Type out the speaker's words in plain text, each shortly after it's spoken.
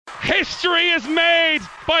History is made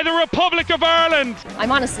by the Republic of Ireland. I'm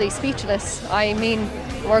honestly speechless. I mean,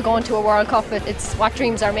 we're going to a World Cup. It's what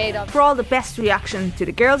dreams are made of. For all the best reaction to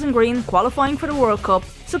the girls in green qualifying for the World Cup,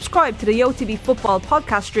 subscribe to the OTB Football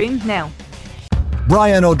podcast stream now.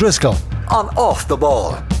 Brian O'Driscoll on Off the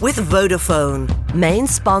Ball. With Vodafone, main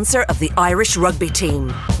sponsor of the Irish rugby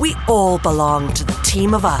team. We all belong to the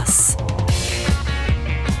team of us.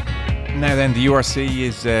 Now then, the URC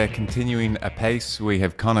is continuing apace. We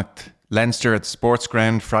have Connacht Leinster at the Sports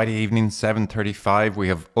Ground Friday evening, 7:35. We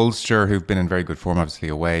have Ulster, who've been in very good form, obviously,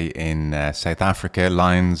 away in South Africa.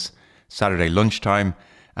 Lions Saturday lunchtime.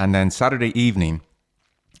 And then Saturday evening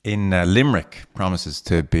in Limerick promises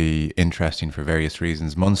to be interesting for various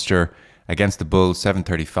reasons. Munster against the Bulls,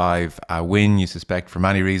 7:35. A win, you suspect, for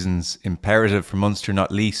many reasons. Imperative for Munster,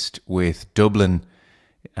 not least with Dublin,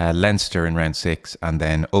 Leinster in round 6, and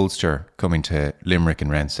then Ulster coming to Limerick in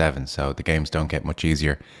round 7. So the games don't get much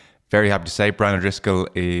easier. Very happy to say Brian O'Driscoll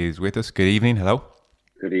is with us. Good evening. Hello.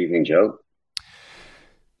 Good evening, Joe.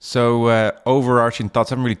 So overarching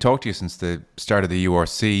thoughts. I haven't really talked to you since the start of the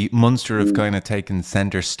URC. Munster have kind of taken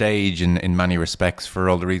centre stage in many respects for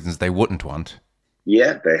all the reasons they wouldn't want.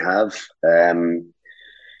 Yeah, they have.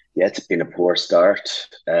 Yeah, it's been a poor start.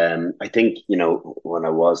 I think, when I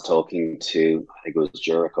was talking to, I think it was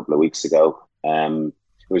Jura a couple of weeks ago, it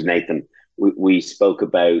was Nathan, we spoke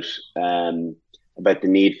about the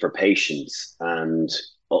need for patience, and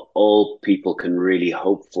all people can really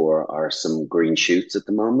hope for are some green shoots at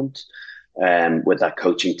the moment. With that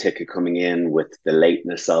coaching ticket coming in, with the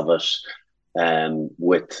lateness of it,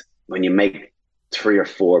 with when you make 3 or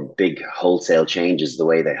 4 big wholesale changes the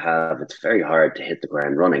way they have, it's very hard to hit the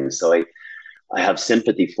ground running. So I have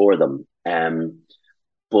sympathy for them.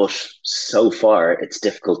 But so far, it's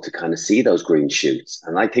difficult to kind of see those green shoots.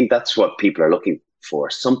 And I think that's what people are looking for,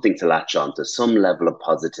 something to latch onto, some level of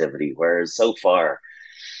positivity. Whereas so far,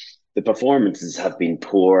 the performances have been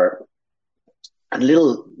poor and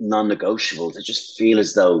little non-negotiables. I just feel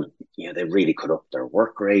as though, they really cut up their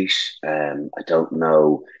work rate. I don't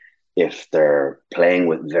know if they're playing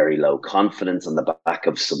with very low confidence on the back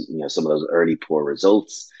of some of those early poor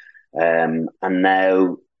results, and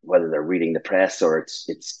now whether they're reading the press or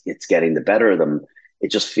it's getting the better of them, it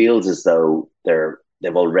just feels as though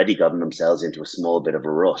they've already gotten themselves into a small bit of a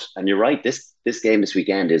rut. And you're right, this game this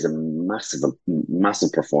weekend is a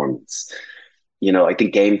massive performance. I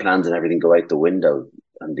think game plans and everything go out the window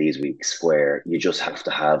on these weeks, where you just have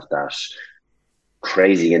to have that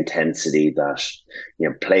crazy intensity, that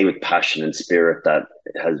play with passion and spirit that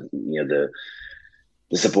has the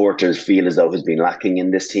supporters feel as though has been lacking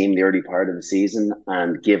in this team the early part of the season,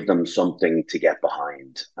 and give them something to get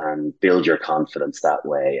behind and build your confidence that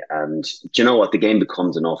way. And do you know what? The game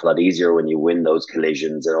becomes an awful lot easier when you win those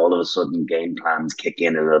collisions, and all of a sudden game plans kick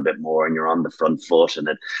in a little bit more and you're on the front foot and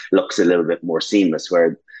it looks a little bit more seamless.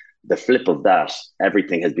 Where the flip of that,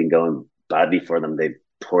 everything has been going badly for them. They've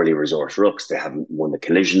poorly resourced rucks. They haven't won the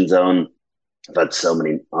collision zone. They've had so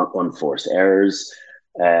many unforced errors.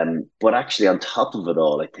 But actually, on top of it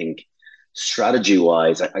all, I think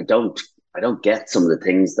strategy-wise, I don't get some of the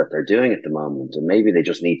things that they're doing at the moment, and maybe they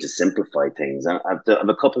just need to simplify things. And I have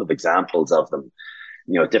a couple of examples of them.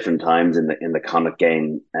 At different times in the Connacht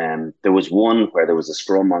game, there was one where there was a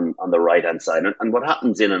scrum on the right hand side, and what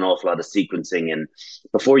happens in an awful lot of sequencing, and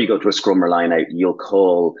before you go to a scrum or line out, you'll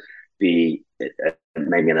call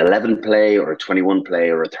maybe an 11 play or a 21 play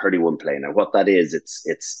or a 31 play. Now what that is,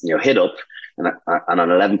 it's hit up, and on an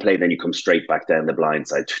 11 play, then you come straight back down the blind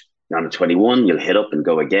side. On a 21, you'll hit up and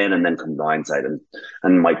go again, and then come blind side,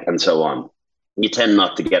 and so on. You tend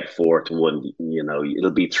not to get 4 to 1.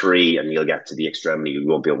 It'll be 3, and you'll get to the extremity. You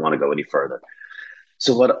won't want to go any further.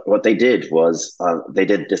 So what they did was they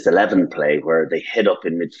did this 11 play where they hit up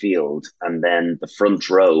in midfield, and then the front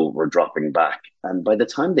row were dropping back. And by the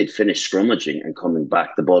time they'd finished scrummaging and coming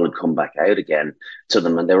back, the ball had come back out again to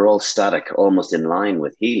them, and they were all static, almost in line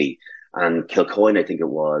with Healy. And Kilcoyne, I think it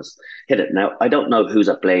was, hit it. Now, I don't know who's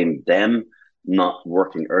at blame, them not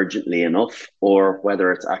working urgently enough, or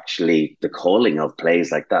whether it's actually the calling of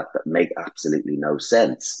plays like that make absolutely no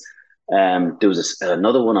sense. There was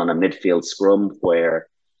another one on a midfield scrum where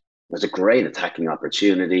there was a great attacking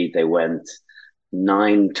opportunity. They went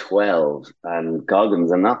 9-12, and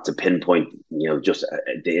Goggins, and not to pinpoint, just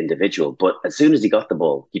the individual, but as soon as he got the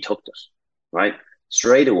ball, he took it, right?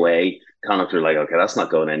 Straight away, Connacht were like, okay, that's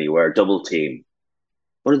not going anywhere. Double team.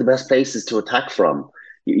 One of the best places to attack from.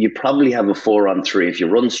 You probably have a 4-on-3. If you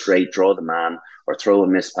run straight, draw the man, or throw a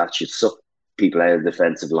mismatch, you suck people out of the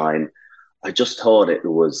defensive line. I just thought it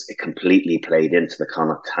completely played into the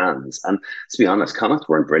Connacht hands. And to be honest, Connacht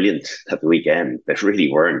weren't brilliant at the weekend. They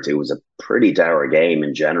really weren't. It was a pretty dour game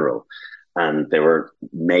in general, and they were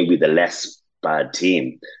maybe the less bad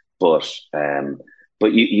team. But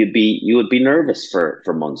you would be nervous for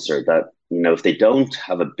Munster that, if they don't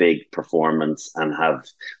have a big performance and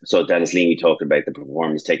so Dennis Leamy talked about the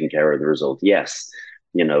performance taking care of the result. Yes,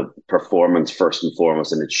 performance first and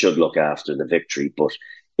foremost, and it should look after the victory. But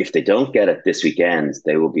if they don't get it this weekend,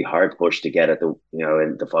 they will be hard pushed to get it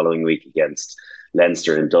in the following week against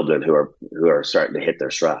Leinster in Dublin, who are starting to hit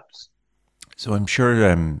their straps. So I'm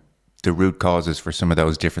sure the root causes for some of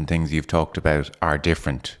those different things you've talked about are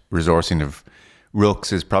different. Resourcing of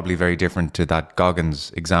rucks is probably very different to that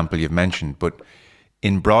Goggins example you've mentioned. But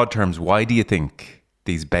in broad terms, why do you think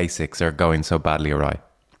these basics are going so badly awry?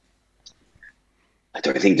 I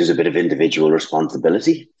think there's a bit of individual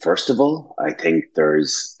responsibility. First of all, I think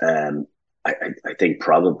there's, I think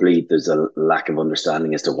probably there's a lack of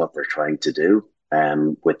understanding as to what they're trying to do.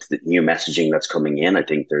 With the new messaging that's coming in, I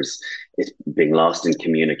think it's being lost in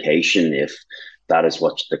communication. If that is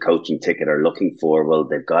what the coaching ticket are looking for, well,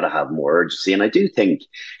 they've got to have more urgency. And I do think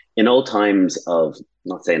in all times of, I'm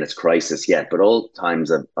not saying it's crisis yet, but all times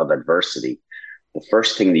of adversity, the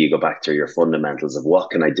first thing that you go back to are your fundamentals of what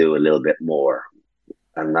can I do a little bit more?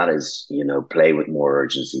 And that is, play with more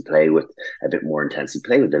urgency, play with a bit more intensity,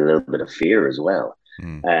 play with a little bit of fear as well.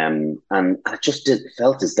 And I just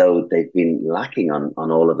felt as though they've been lacking on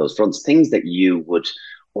all of those fronts, things that you would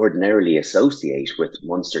ordinarily associate with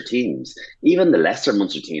Munster teams, even the lesser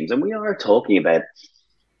Munster teams. And we are talking about,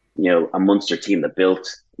 a Munster team that built,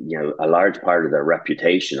 a large part of their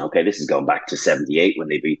reputation. Okay, this is going back to 78 when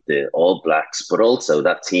they beat the All Blacks, but also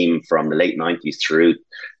that team from the late 90s through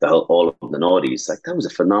all of the noughties. Like, that was a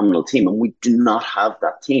phenomenal team, and we do not have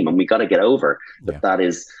that team, and we got to get over that. That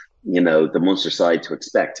is, the Munster side to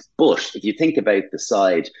expect. But if you think about the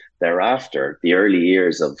side thereafter, the early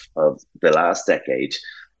years of the last decade,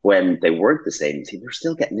 when they weren't the same team, they're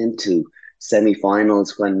still getting into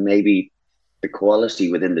semi-finals when maybe the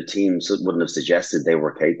quality within the team wouldn't have suggested they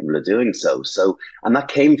were capable of doing so. And that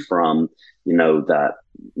came from, that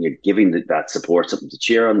you're giving that support, something to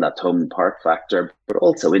cheer on, that home park factor, but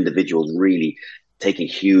also individuals really taking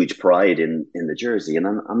huge pride in the jersey. And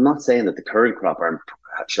I'm not saying that the current crop aren't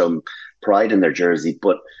shown pride in their jersey,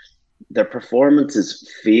 but their performances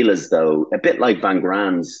feel as though, a bit like Van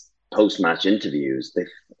Graan's post-match interviews,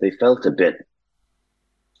 they felt a bit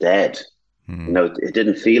dead. It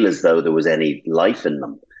didn't feel as though there was any life in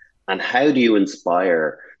them. And how do you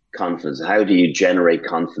inspire confidence? How do you generate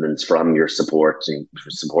confidence from your support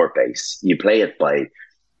base? You play it by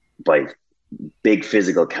big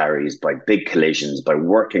physical carries, by big collisions, by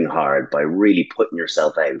working hard, by really putting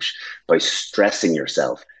yourself out, by stressing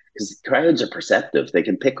yourself. Because crowds are perceptive. They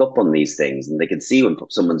can pick up on these things, and they can see when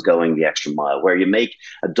someone's going the extra mile, where you make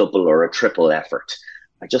a double or a triple effort.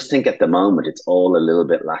 I just think at the moment it's all a little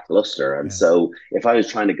bit lackluster. And so if I was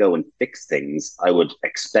trying to go and fix things, I would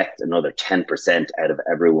expect another 10% out of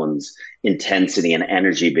everyone's intensity and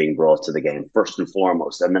energy being brought to the game, first and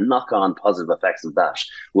foremost. And the knock-on positive effects of that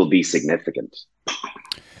will be significant.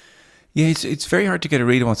 Yeah, it's very hard to get a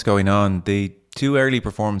read on what's going on. The two early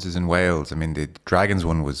performances in Wales, I mean, the Dragons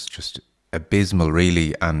one was just abysmal,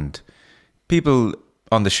 really. And people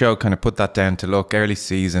on the show kind of put that down to, look, early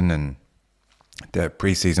season and the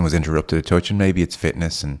pre-season was interrupted a touch, and maybe it's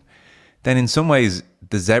fitness. And then in some ways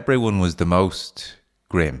the Zebre one was the most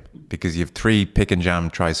grim, because you have 3 pick and jam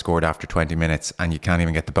tries scored after 20 minutes and you can't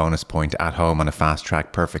even get the bonus point at home on a fast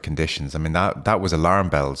track, perfect conditions. I mean, that was alarm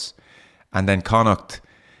bells. And then Connacht,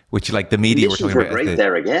 which, like, the media were talking about, great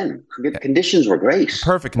there again. Conditions were great,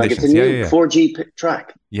 perfect conditions. Like, it's a new 4G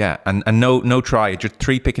track. Yeah, and no try, just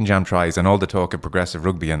 3 pick and jam tries, and all the talk of progressive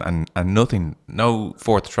rugby, and nothing, no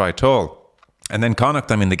fourth try at all. And then Connacht,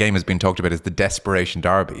 I mean, the game has been talked about as the desperation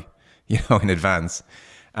derby, in advance.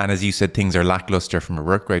 And as you said, things are lackluster from a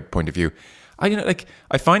work rate point of view. I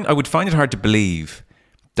would find it hard to believe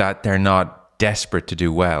that they're not desperate to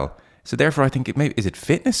do well. So therefore, I think is it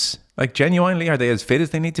fitness? Like, genuinely, are they as fit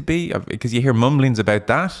as they need to be? Because you hear mumblings about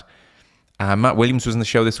that. Matt Williams was on the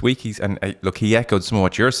show this week. He echoed some of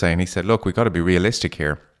what you're saying. He said, look, we've got to be realistic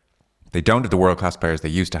here. They don't have the world-class players they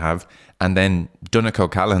used to have. And then Donncha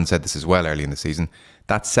O'Callaghan said this as well early in the season.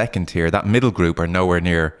 That second tier, that middle group, are nowhere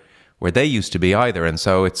near where they used to be either. And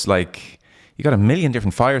so it's like, you got a million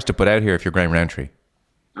different fires to put out here if you're Graham Rowntree.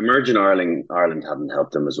 Emerging Ireland haven't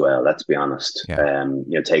helped them as well, let's be honest. Yeah.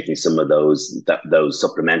 Taking some of those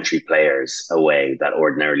supplementary players away that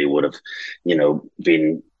ordinarily would have,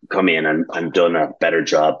 been come in and done a better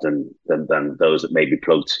job than those that maybe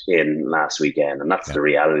plugged in last weekend. And that's the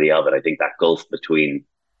reality of it. I think that gulf between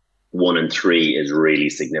 1 and 3 is really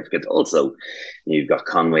significant. Also, you've got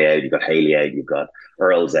Conway out, you've got Haley out, you've got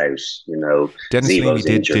Earls out, Dennis Zevo's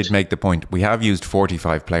Sweeney injured. did make the point. We have used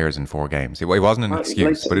 45 players in 4 games. It wasn't an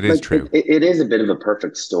excuse, but it is true. It is a bit of a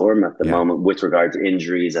perfect storm at the moment with regard to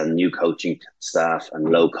injuries and new coaching staff and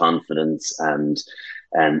low confidence and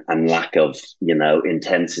lack of,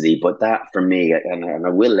 intensity. But that, for me, and I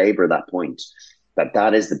will labour that point,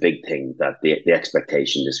 that is the big thing, that the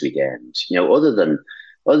expectation this weekend.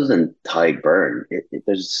 Other than Tadhg Beirne,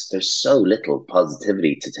 there's so little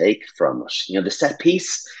positivity to take from it. The set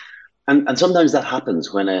piece, and sometimes that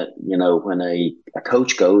happens when a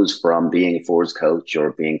coach goes from being a forwards coach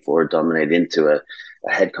or being forward dominated into a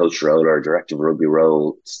head coach role or a director of rugby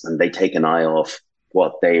role, and they take an eye off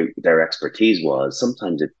what their expertise was.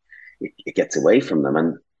 Sometimes it gets away from them,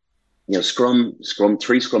 and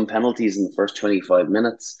 3 scrum penalties in the first 25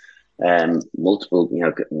 minutes. Multiple,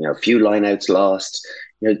 few lineouts lost.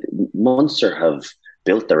 Munster have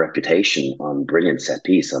built their reputation on brilliant set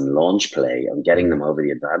piece, on launch play, on getting them over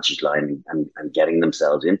the advantage line and getting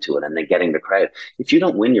themselves into it, and then getting the crowd. If you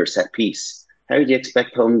don't win your set piece, how do you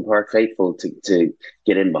expect Home Park faithful to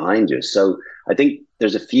get in behind you? So I think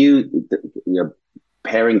there's a few,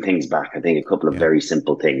 paring things back. I think a couple of very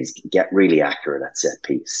simple things: get really accurate at set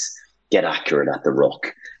piece, get accurate at the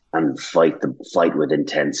ruck, and fight with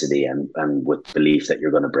intensity and with belief that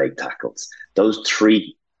you're going to break tackles. Those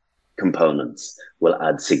 3 components will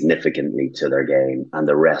add significantly to their game, and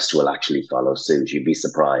the rest will actually follow suit. You'd be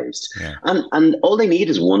surprised. Yeah. And all they need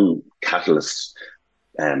is one catalyst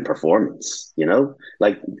performance,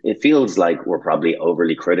 Like, it feels like we're probably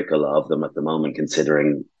overly critical of them at the moment,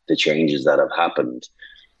 considering the changes that have happened.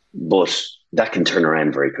 But that can turn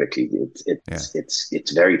around very quickly.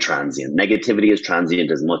 It's very transient. Negativity is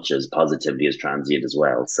transient as much as positivity is transient as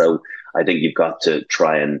well. So I think you've got to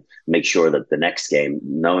try and make sure that the next game,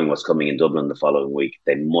 knowing what's coming in Dublin the following week,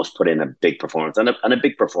 they must put in a big performance. And a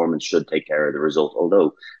big performance should take care of the result,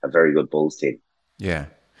 although a very good Bulls team. Yeah.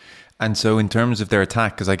 And so in terms of their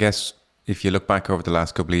attack, because I guess if you look back over the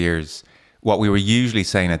last couple of years, what we were usually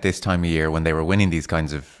saying at this time of year when they were winning these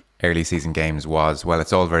kinds of early season games was, well,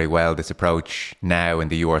 it's all very well, this approach now in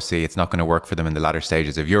the URC, it's not going to work for them in the latter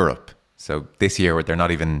stages of Europe. So this year they're not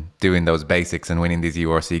even doing those basics and winning these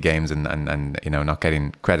URC games and not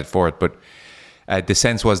getting credit for it. But the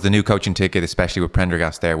sense was the new coaching ticket, especially with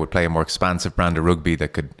Prendergast there, would play a more expansive brand of rugby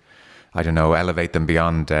that could, elevate them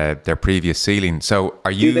beyond their previous ceiling. So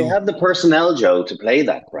do they have the personnel, Joe, to play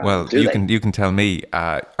that brand? Well, you can tell me.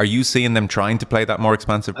 Are you seeing them trying to play that more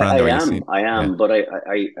expansive brand? I am. But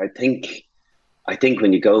I think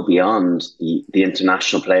when you go beyond the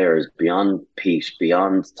international players, beyond Pete,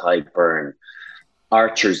 beyond Tadhg Beirne,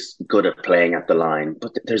 Archer's good at playing at the line,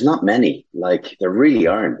 but there's not many. Like, there really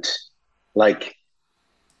aren't. Like,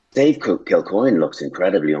 Dave Kilcoyne looks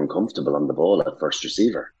incredibly uncomfortable on the ball at first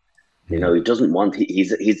receiver. He doesn't want.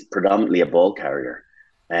 He's predominantly a ball carrier,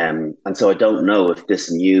 and so I don't know if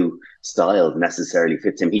this new style necessarily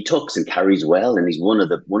fits him. He tucks and carries well, and he's one of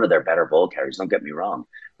their better ball carriers. Don't get me wrong,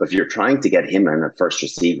 but if you're trying to get him in a first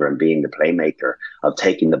receiver and being the playmaker of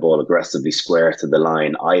taking the ball aggressively square to the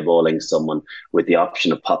line, eyeballing someone with the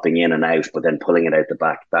option of popping in and out, but then pulling it out the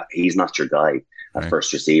back, that he's not your guy at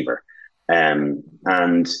first receiver. And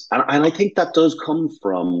I think that does come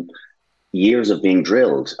from years of being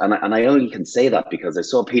drilled, and I only can say that because I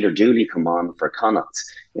saw Peter Dooley come on for Connacht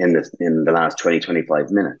in the last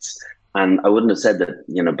 20-25 minutes, and I wouldn't have said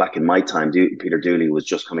that back in my time Peter Dooley was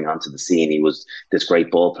just coming onto the scene. He was this great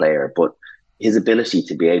ball player, but his ability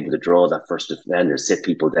to be able to draw that first defender, sit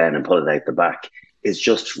people down and pull it out the back is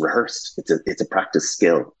just rehearsed. It's a practice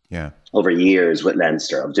skill over years with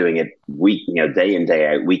Leinster of doing it day in, day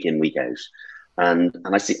out, week in, week out. And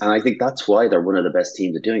I think that's why they're one of the best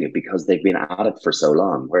teams at doing it, because they've been at it for so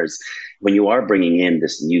long. Whereas when you are bringing in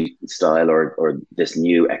this new style or this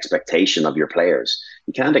new expectation of your players,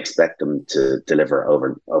 you can't expect them to deliver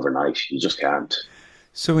overnight. You just can't.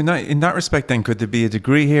 So in that respect, then, could there be a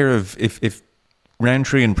degree here of if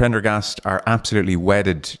Rowntree and Prendergast are absolutely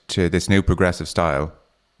wedded to this new progressive style,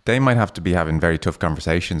 they might have to be having very tough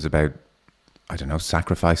conversations about,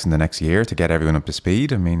 sacrificing the next year to get everyone up to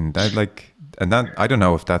speed. I mean, I don't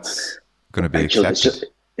know if that's going to be accepted.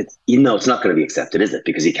 It's not going to be accepted, is it?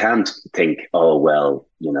 Because you can't think, the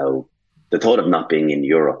thought of not being in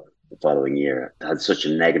Europe the following year has such a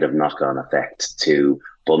negative knock-on effect to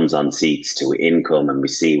bums on seats, to income, and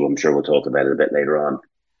I'm sure we'll talk about it a bit later on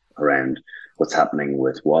around what's happening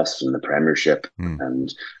with Wasps in the Premiership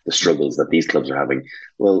and the struggles that these clubs are having.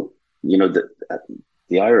 Well, the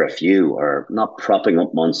IRFU are not propping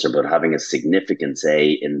up Munster, but having a significant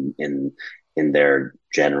say in their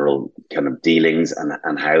general kind of dealings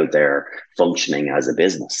and how they're functioning as a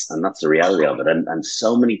business. And that's the reality of it. And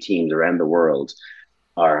so many teams around the world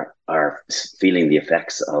are feeling the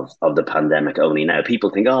effects of the pandemic only now. People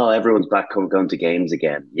think, oh, everyone's back going to games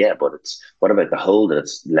again. Yeah, but what about the hole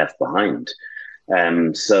that's left behind?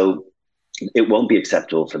 So it won't be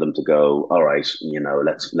acceptable for them to go, all right,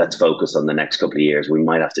 let's focus on the next couple of years. We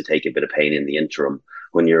might have to take a bit of pain in the interim.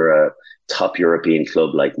 When you're a top European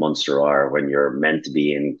club like Munster are, when you're meant to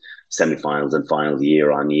be in semi-finals and finals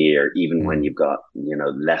year on year, even when you've got,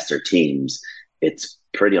 lesser teams, it's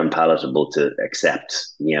pretty unpalatable to accept,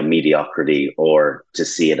 mediocrity or to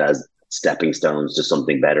see it as stepping stones to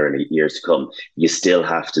something better in the years to come. You still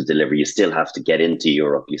have to deliver. You still have to get into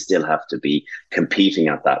Europe. You still have to be competing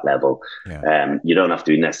at that level. Yeah. You don't have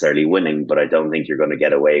to be necessarily winning, but I don't think you're going to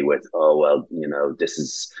get away with, oh, well, this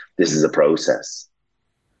is a process.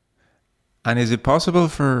 And is it possible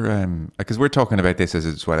for, because we're talking about this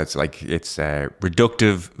as well, it's like it's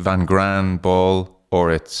reductive Van Gran ball or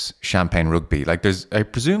it's champagne rugby. Like I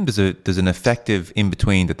presume there's an effective in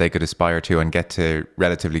between that they could aspire to and get to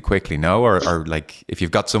relatively quickly, no? Or like if you've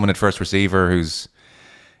got someone at first receiver who's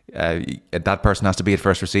that person has to be at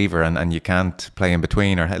first receiver and you can't play in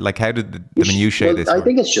between, or like how did the minutiae this? I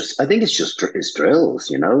think it's just drills,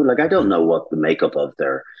 Like I don't know what the makeup of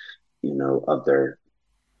their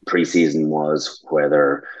pre-season was,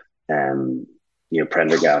 whether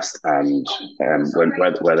Prendergast and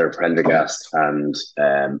whether Prendergast and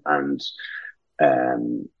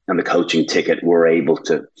the coaching ticket were able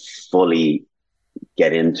to fully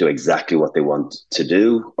get into exactly what they want to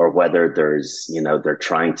do, or whether there's they're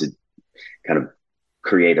trying to kind of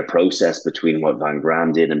create a process between what Van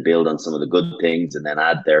Gran did and build on some of the good things and then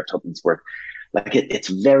add their tuppence work. Like it's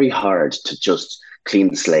very hard to just clean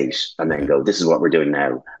the slate and then go, this is what we're doing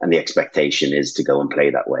now, and the expectation is to go and play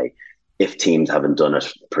that way if teams haven't done it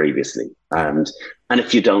previously. And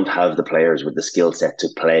if you don't have the players with the skill set to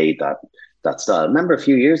play that style. Remember a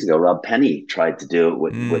few years ago, Rob Penny tried to do it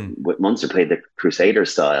with Munster, played the Crusader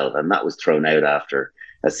style, and that was thrown out after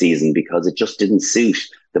a season because it just didn't suit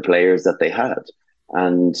the players that they had.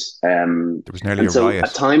 And there was nearly a riot.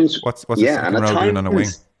 At times, what's a second row doing on a wing?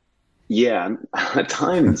 Yeah, and at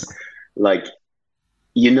times, like,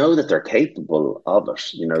 that they're capable of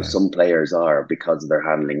it. Some players are because of their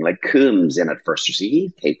handling. Like Coombs in at first receive,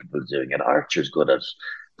 he's capable of doing it. Archer's good at it.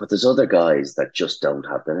 But there's other guys that just don't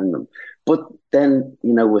have that in them. But then,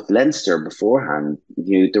 with Leinster beforehand,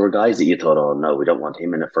 there were guys that you thought, oh no, we don't want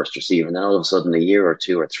him in a first receiver. And then all of a sudden, a year or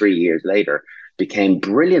 2 or 3 years later, became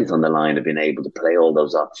brilliant on the line of being able to play all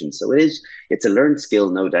those options. So it's a learned skill,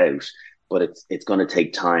 no doubt. But it's going to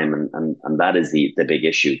take time, and that is the big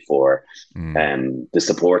issue for the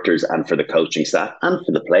supporters and for the coaching staff and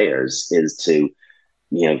for the players, is to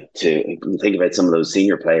think about some of those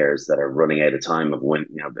senior players that are running out of time of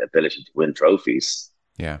ability to win trophies.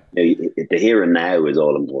 Yeah, the here and now is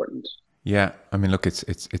all important. Yeah, I mean, look,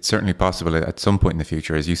 it's certainly possible at some point in the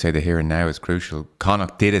future, as you say. The here and now is crucial.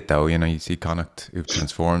 Connacht did it though. You see Connacht who've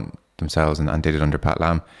transformed themselves and did it under Pat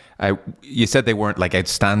Lam. You said they weren't like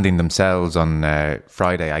outstanding themselves on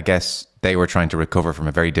Friday. I guess they were trying to recover from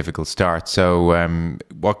a very difficult start. So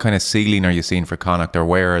what kind of ceiling are you seeing for Connacht, or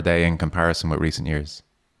where are they in comparison with recent years?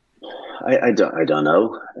 I don't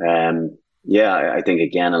know. I think,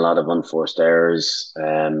 again, a lot of unforced errors,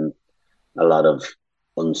 a lot of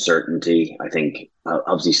uncertainty. I think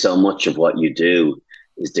obviously so much of what you do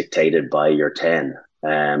is dictated by your 10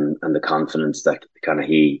 and the confidence that kind of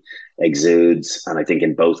he exudes. And I think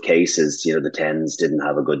in both cases, the 10s didn't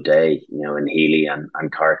have a good day, in Healy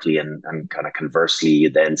and Carty, and kind of conversely, you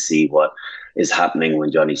then see what is happening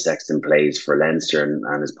when Johnny Sexton plays for Leinster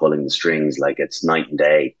and is pulling the strings. Like, it's night and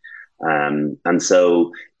day. And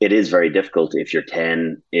so it is very difficult if your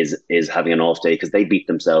 10 is having an off day, because they beat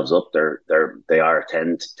themselves up. They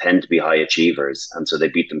tend to be high achievers, and so they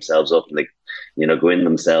beat themselves up and they go in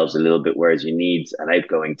themselves a little bit. Whereas you need an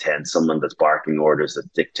outgoing 10, someone that's barking orders, that's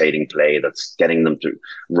dictating play, that's getting them to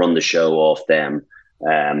run the show off them.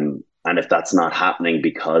 And if that's not happening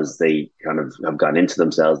because they kind of have gone into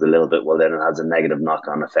themselves a little bit, well, then it has a negative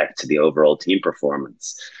knock-on effect to the overall team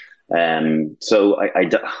performance. So I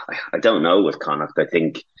don't know with Connacht. I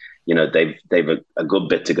think they've a good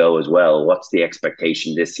bit to go as well. What's the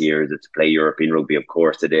expectation this year? Is it to play European rugby? Of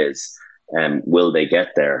course it is. Will they get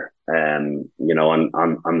there? On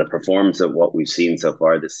the performance of what we've seen so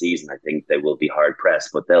far this season, I think they will be hard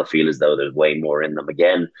pressed, but they'll feel as though there's way more in them.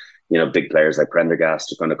 Again, big players like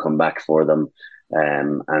Prendergast are going to come back for them.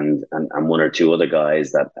 And one or two other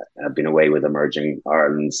guys that have been away with Emerging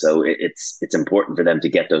Ireland. So it's important for them to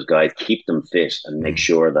get those guys, keep them fit, and make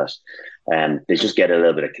sure that they just get a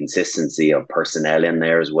little bit of consistency of personnel in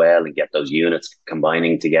there as well, and get those units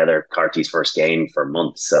combining together. Carty's first game for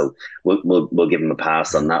months, so we'll give him a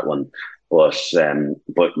pass on that one. But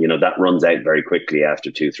that runs out very quickly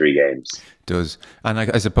after 2-3 games. It does. And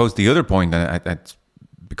I suppose the other point that's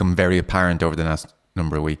become very apparent over the last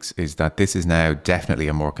number of weeks is that this is now definitely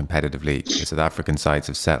a more competitive league. The South African sides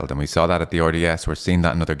have settled, and we saw that at the RDS. We're seeing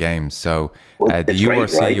that in other games. So the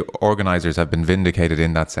URC great, right? Organisers have been vindicated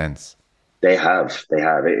in that sense. They have.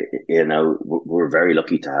 We're very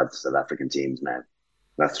lucky to have South African teams now.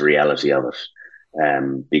 That's the reality of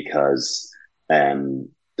it, because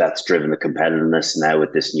that's driven the competitiveness now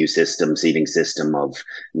with this new seeding system of,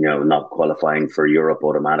 not qualifying for Europe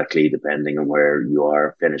automatically, depending on where you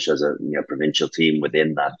are, finish as a provincial team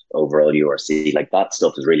within that overall URC. Like, that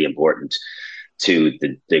stuff is really important to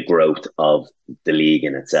the growth of the league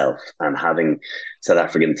in itself, and having South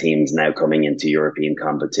African teams now coming into European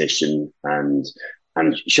competition and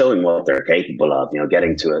showing what they're capable of,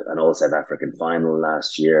 getting to an all South African final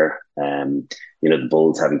last year, the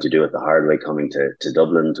Bulls having to do it the hard way, coming to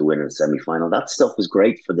Dublin to win a semi-final. That stuff is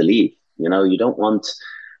great for the league. You don't want,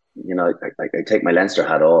 I take my Leinster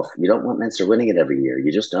hat off. You don't want Leinster winning it every year.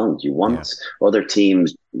 You just don't. You want other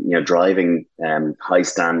teams, driving high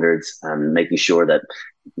standards and making sure that,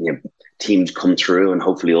 teams come through, and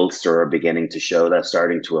hopefully Ulster are beginning to show that,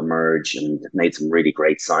 starting to emerge, and made some really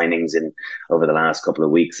great signings in over the last couple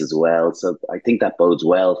of weeks as well. So I think that bodes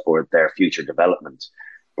well for their future development.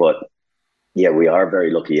 But yeah, we are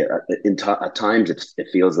very lucky. At times it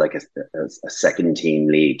feels like a second team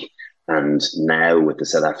league. And now with the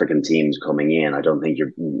South African teams coming in, I don't think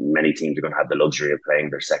many teams are going to have the luxury of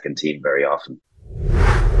playing their second team very often.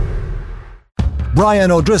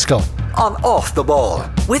 Brian O'Driscoll on Off the Ball.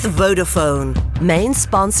 With Vodafone, main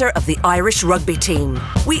sponsor of the Irish rugby team.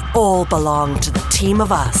 We all belong to the team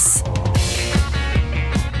of us.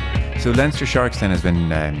 So Leinster Sharks then has been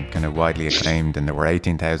kind of widely acclaimed, and there were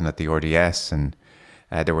 18,000 at the RDS, and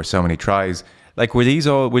there were so many tries. Like, were these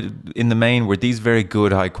all, in the main, were these very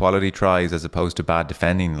good, high quality tries as opposed to bad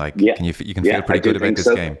defending? Like, can you feel pretty good about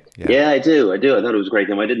this game? Yeah, I do. I thought it was a great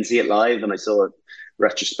game. I didn't see it live, and I saw it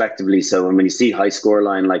retrospectively. So when you see high score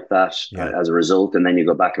line like that as a result, and then you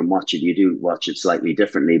go back and watch it, you do watch it slightly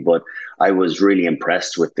differently. But I was really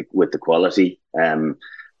impressed with the quality.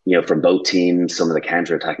 From both teams. Some of the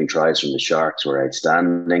counter-attacking tries from the Sharks were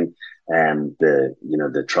outstanding.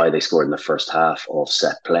 The try they scored in the first half off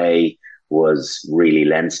set play was really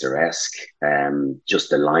Leinster-esque. Just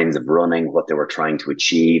the lines of running, what they were trying to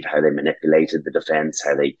achieve, how they manipulated the defence,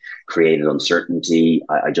 how they created uncertainty.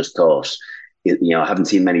 I just thought, I haven't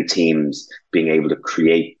seen many teams being able to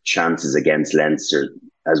create chances against Leinster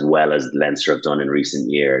as well as Leinster have done in recent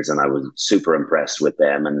years, and I was super impressed with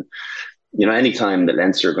them. And any time that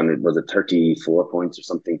Leinster was it 34 points or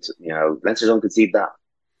something, Leinster don't concede that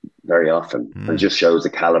very often, and just shows the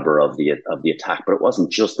caliber of the attack. But it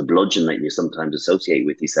wasn't just the bludgeon that you sometimes associate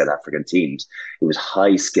with these South African teams. It was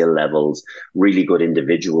high skill levels, really good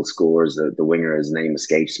individual scores. The winger, his name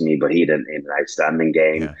escapes me, but he had an outstanding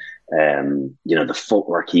game. Yeah. The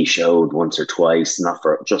footwork he showed once or twice, not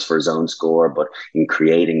just for his own score, but in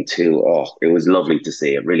creating too. Oh, it was lovely to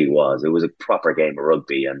see. It really was. It was a proper game of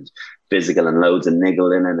rugby, and physical, and loads of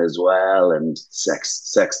niggle in it as well. And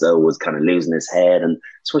Sexto was kind of losing his head, and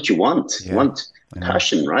it's what you want. You want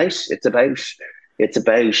passion, right? It's about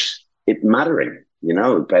it mattering,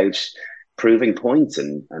 about proving points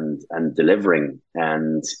and delivering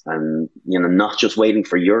and not just waiting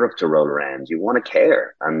for Europe to roll around. You want to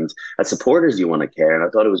care, and as supporters you want to care. And I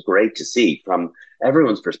thought it was great to see from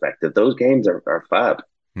everyone's perspective. Those games are fab.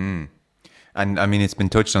 And I mean, it's been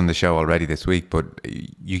touched on the show already this week, but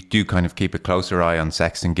you do kind of keep a closer eye on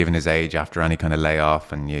Sexton given his age after any kind of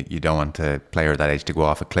layoff, and you don't want a player that age to go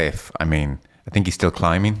off a cliff. I mean, I think he's still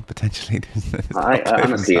climbing potentially. I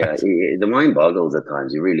honestly, the mind boggles at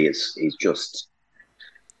times. He really is. He just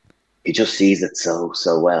sees it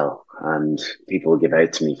so well, and people give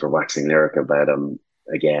out to me for waxing lyric about him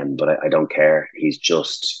again, but I don't care. He's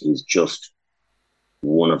just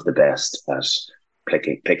one of the best at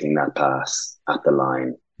picking that pass at the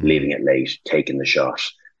line, leaving it late, taking the shot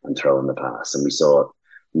and throwing the pass. And we saw it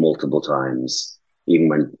multiple times,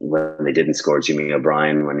 even when they didn't score. Jimmy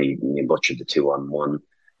O'Brien, when he butchered the 2-on-1,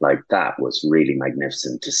 like that was really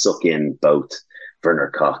magnificent to suck in both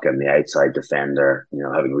Werner Koch and the outside defender,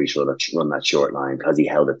 having reached run that short line, because he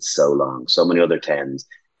held it so long. So many other 10s,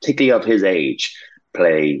 particularly of his age,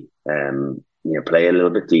 play Play a little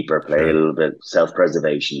bit deeper, play a little bit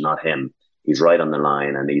self-preservation, not him. He's right on the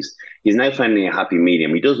line, and he's now finding a happy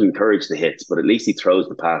medium. He doesn't encourage the hits, but at least he throws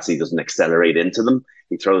the pass. He doesn't accelerate into them.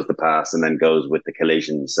 He throws the pass and then goes with the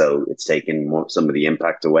collision, so it's taken some of the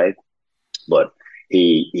impact away. But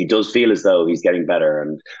he does feel as though he's getting better,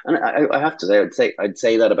 and I have to say I'd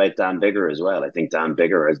say that about Dan Biggar as well. I think Dan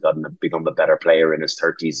Biggar has become a better player in his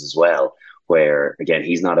 30s as well. Where again,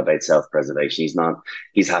 he's not about self-preservation.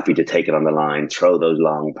 He's happy to take it on the line, throw those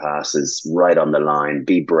long passes right on the line,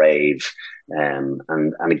 be brave. And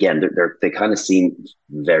again, they kind of seem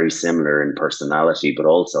very similar in personality, but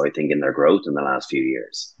also I think in their growth in the last few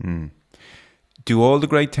years. Do all the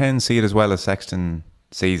great 10 see it as well as Sexton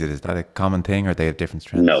sees it? Is that a common thing, or they have different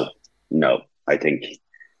strengths? No. I think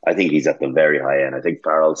he's at the very high end. I think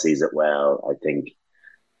Farrell sees it well. I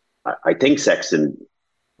think Sexton,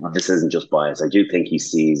 this isn't just bias, I do think he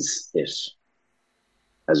sees it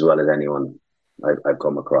as well as anyone I've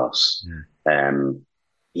come across.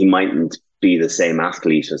 He mightn't be the same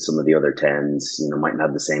athlete as some of the other 10s, mightn't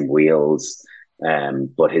have the same wheels,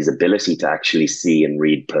 but his ability to actually see and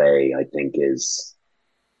read play, I think, is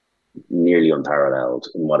nearly unparalleled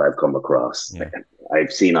in what I've come across. Yeah.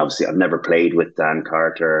 I've seen, obviously, I've never played with Dan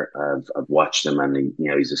Carter. I've watched him, and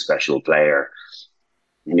he's a special player.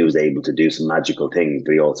 And he was able to do some magical things,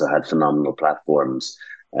 but he also had phenomenal platforms.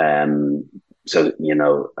 So,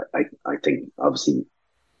 I think obviously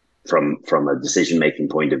from a decision-making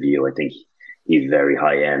point of view, I think he's very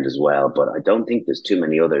high end as well. But I don't think there's too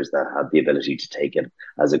many others that have the ability to take it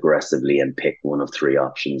as aggressively and pick one of three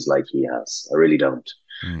options like he has. I really don't.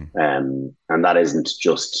 And that isn't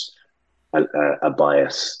just a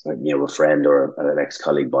bias, a friend or an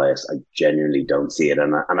ex-colleague bias. I genuinely don't see it,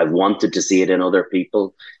 and I've wanted to see it in other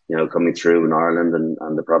people, coming through in Ireland,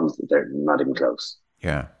 and the problems, they're not even close.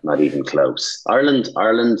 Yeah, not even close. Ireland,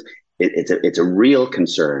 it's a real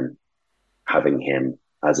concern having him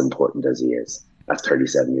as important as he is at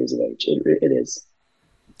 37 years of age. It is.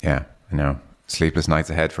 Yeah, I know. Sleepless nights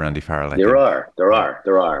ahead for Andy Farrell. There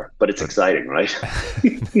are, but it's exciting, right?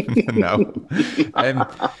 No.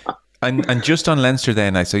 And just on Leinster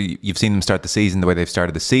then, so you've seen them start the season the way they've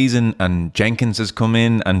started the season, and Jenkins has come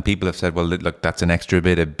in, and people have said, well, look, that's an extra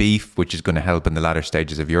bit of beef, which is going to help in the latter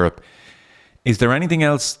stages of Europe. Is there anything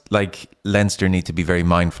else like Leinster need to be very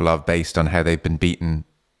mindful of based on how they've been beaten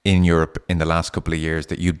in Europe in the last couple of years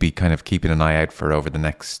that you'd be kind of keeping an eye out for over the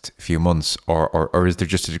next few months? Or is there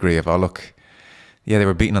just a degree of, oh, look, yeah, they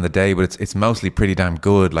were beaten on the day, but it's mostly pretty damn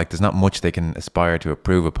good. Like, there's not much they can aspire to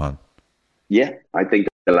improve upon. Yeah, I think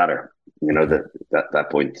the latter. That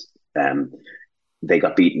point. They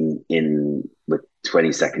got beaten with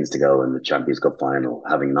 20 seconds to go in the Champions Cup final,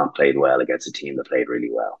 having not played well against a team that played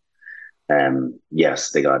really well.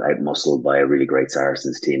 Yes, they got out-muscled by a really great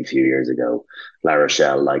Saracens team a few years ago. La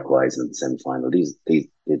Rochelle, likewise, in the semi-final.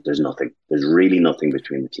 There's nothing. There's really nothing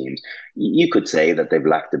between the teams. You could say that they've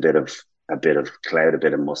lacked a bit of clout, a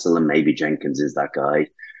bit of muscle, and maybe Jenkins is that guy.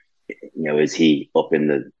 Is he up in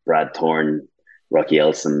the Brad Thorne, Rocky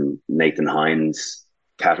Elsom, Nathan Hines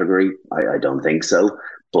category? I don't think so.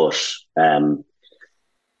 But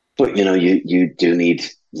you do need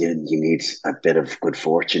you need a bit of good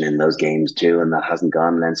fortune in those games too, and that hasn't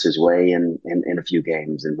gone Leinster's way in a few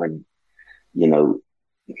games. And when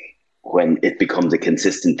it becomes a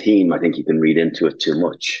consistent team, I think you can read into it too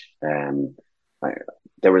much.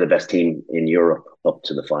 They were the best team in Europe up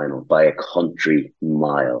to the final by a country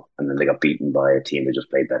mile, and then they got beaten by a team that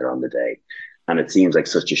just played better on the day. And it seems like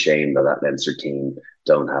such a shame that Leinster team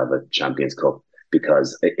don't have a Champions Cup,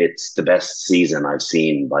 because it's the best season I've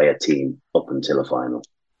seen by a team up until a final.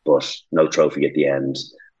 But no trophy at the end,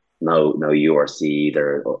 no URC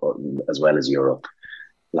either, or as well as Europe.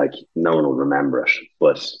 Like, no one will remember it,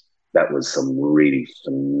 but that was some really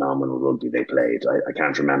phenomenal rugby they played. I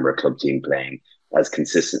can't remember a club team playing as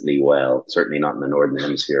consistently well, certainly not in the Northern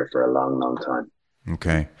Hemisphere, for a long, long time.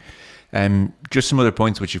 Okay. Just some other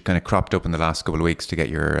points which you've kind of cropped up in the last couple of weeks to get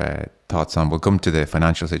your thoughts on. We'll come to the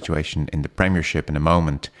financial situation in the Premiership in a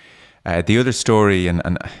moment. The other story, and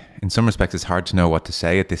in some respects it's hard to know what to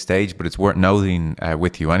say at this stage, but it's worth noting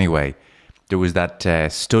with you anyway. There was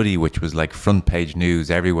that study which was like front page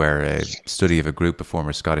news everywhere, a study of a group of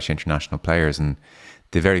former Scottish international players, and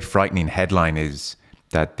the very frightening headline is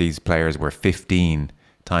that these players were 15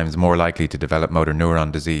 times more likely to develop motor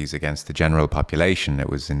neuron disease against the general population. It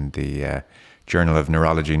was in the Journal of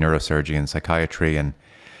Neurology, Neurosurgery and Psychiatry. And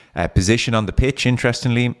position on the pitch,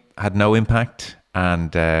 interestingly, had no impact.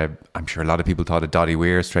 And I'm sure a lot of people thought of Doddy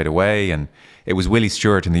Weir straight away. And it was Willie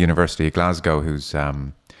Stewart in the University of Glasgow who's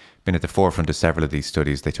been at the forefront of several of these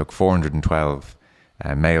studies. They took 412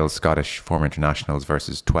 male Scottish former internationals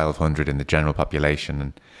versus 1,200 in the general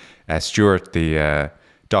population. And Stuart, the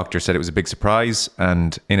doctor, said it was a big surprise.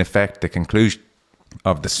 And in effect, the conclusion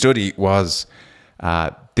of the study was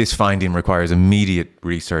this finding requires immediate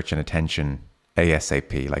research and attention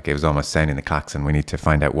ASAP. Like, it was almost sounding the klaxon. We need to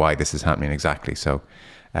find out why this is happening exactly. So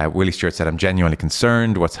Willie Stewart said, "I'm genuinely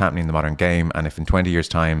concerned what's happening in the modern game. And if in 20 years'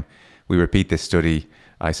 time we repeat this study,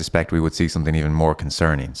 I suspect we would see something even more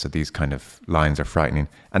concerning." So these kind of lines are frightening.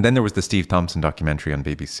 And then there was the Steve Thompson documentary on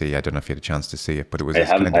BBC. I don't know if you had a chance to see it, but it was... I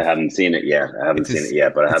haven't seen it yet.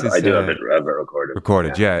 But I do have it recorded.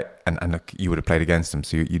 Recorded, yeah. And look, you would have played against him,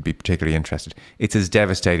 so you'd be particularly interested. It's as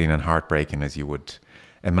devastating and heartbreaking as you would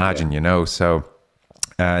imagine, you know. So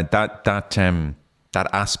that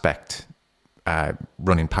aspect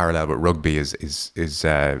running parallel with rugby is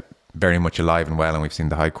very much alive and well, and we've seen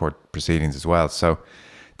the High Court proceedings as well. So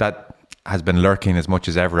that has been lurking as much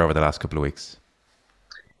as ever over the last couple of weeks.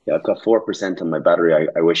 Yeah, I've got 4% on my battery.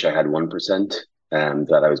 I wish I had 1%,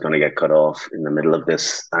 that I was going to get cut off in the middle of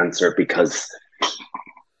this answer because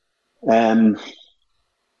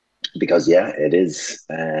yeah, it is.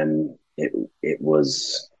 It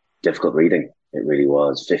was difficult reading. It really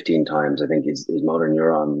was. 15 times. I think is motor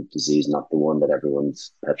neuron disease not the one that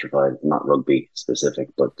everyone's petrified, not rugby specific,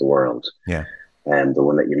 but the world. Yeah. And the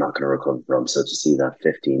one that you're not going to recover from. So to see that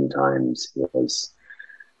 15 times was,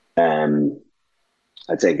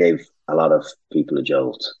 I'd say, gave a lot of people a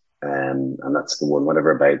jolt. And that's the one,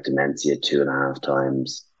 whatever about dementia, 2.5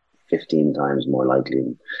 times, 15 times more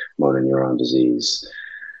likely motor neuron disease.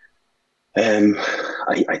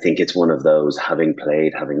 I think it's one of those, having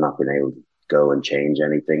played, having not been able to go and change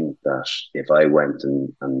anything, that if I went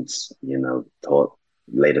and you know, thought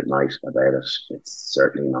late at night about it, it's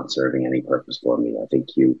certainly not serving any purpose for me. I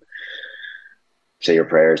think you say your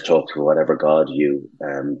prayers, talk to whatever God you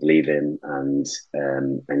believe in, and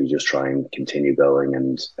you just try and continue going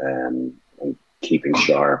and keeping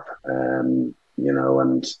sharp, you know,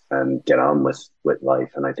 and get on with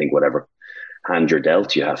life. And I think whatever hand you're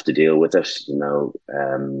dealt, you have to deal with it. You know,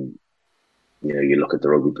 you look at the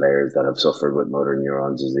rugby players that have suffered with motor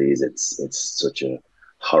neuron disease. It's such a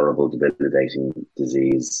horrible, debilitating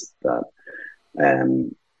disease that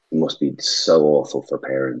must be so awful for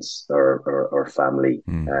parents or family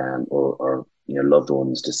or you know, loved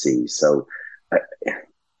ones to see. So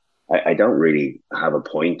I don't really have a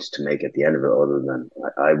point to make at the end of it, other than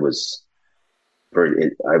I was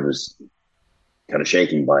kind of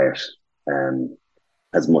shaken by it.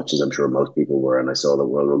 As much as I'm sure most people were. And I saw that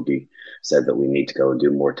World Rugby said that we need to go and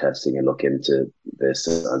do more testing and look into this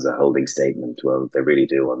as a holding statement. Well, they really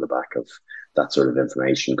do, on the back of that sort of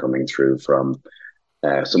information coming through from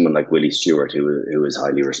someone like Willie Stewart, who is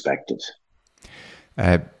highly respected.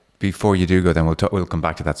 Before you do go, then we'll come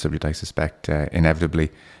back to that subject, I suspect,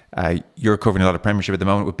 inevitably. You're covering a lot of Premiership at the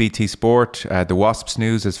moment with BT Sport. The Wasps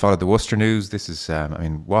news has followed the Worcester news. This is,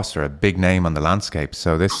 Wasps are a big name on the landscape,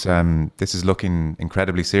 so this is looking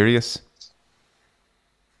incredibly serious.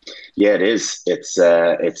 Yeah, it is. It's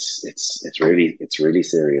really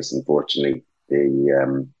serious. Unfortunately,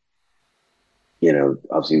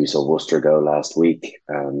 obviously we saw Worcester go last week,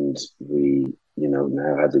 and we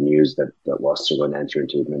now had the news that Worcester are going to enter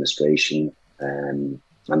into administration, and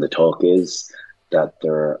the talk is that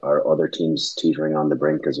there are other teams teetering on the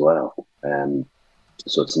brink as well.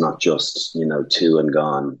 So it's not just, two and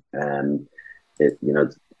gone. I'm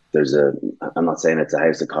not saying it's a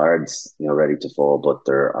house of cards, ready to fall, but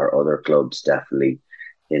there are other clubs definitely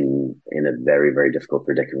in a very, very difficult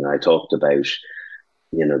predicament. I talked about,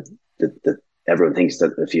 everyone thinks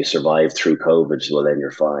that if you survive through COVID, well, then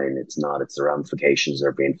you're fine. It's not. It's the ramifications that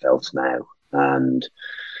are being felt now.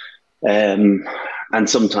 And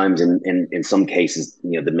sometimes in some cases,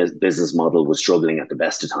 the business model was struggling at the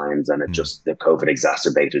best of times, and it just, the COVID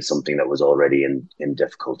exacerbated something that was already in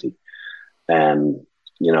difficulty. I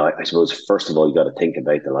suppose, first of all, you got to think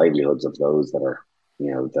about the livelihoods of those that are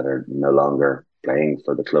no longer playing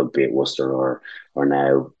for the club, be it Worcester or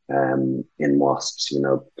now in Wasps.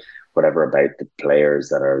 Whatever about the players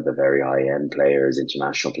that are the very high-end players,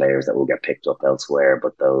 international players that will get picked up elsewhere,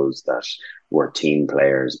 but those that were team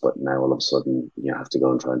players, but now all of a sudden you have to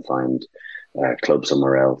go and try and find a club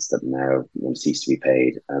somewhere else that now cease to be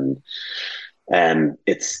paid. And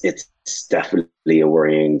it's definitely a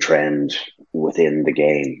worrying trend within the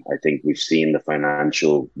game. I think we've seen the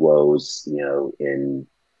financial woes, in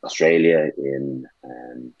Australia, in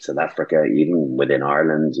South Africa, even within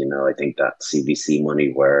Ireland. I think that CVC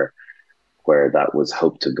money where that was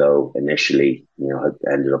hoped to go initially,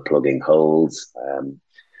 ended up plugging holes.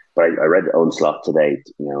 But I read Owen Slot today,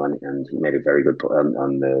 and he made a very good point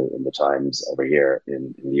on the Times over here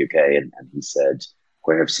in the UK, and he said,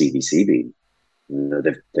 "Where have CVC been?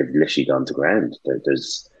 They've literally gone to ground.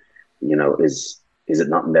 There's, is it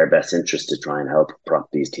not in their best interest to try and help prop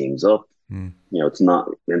these teams up? It's not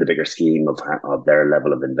in the bigger scheme of their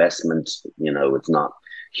level of investment. It's not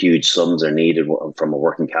huge sums are needed from a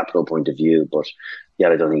working capital point of view. But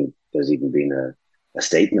I don't think there's even been a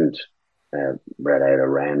statement read out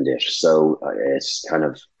around it. So it's kind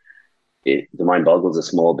of the mind boggles a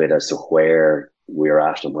small bit as to where we're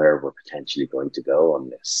at and where we're potentially going to go on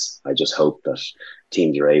this. I just hope that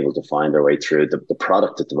teams are able to find their way through. The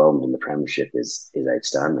product at the moment in the Premiership is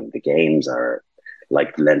outstanding. The games are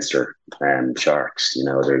like Leinster Sharks,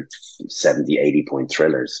 they're 70, 80 point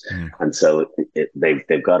thrillers. And so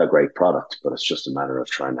they've got a great product, but it's just a matter of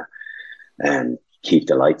trying to keep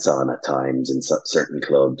the lights on at times in certain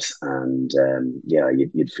clubs. And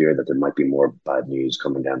you'd fear that there might be more bad news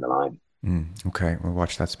coming down the line. Okay, we'll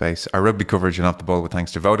watch that space. Our rugby coverage and Off the Ball with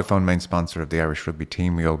thanks to Vodafone, main sponsor of the Irish rugby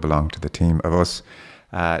team. We all belong to the team of us.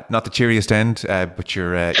 Not the cheeriest end, but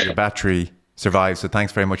your battery survives. So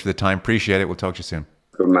thanks very much for the time. Appreciate it. We'll talk to you soon.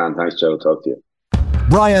 Good man. Thanks, Joe. Talk to you.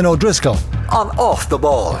 Brian O'Driscoll on Off the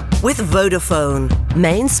Ball. With Vodafone,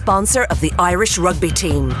 main sponsor of the Irish rugby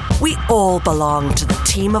team. We all belong to the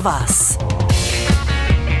team of us.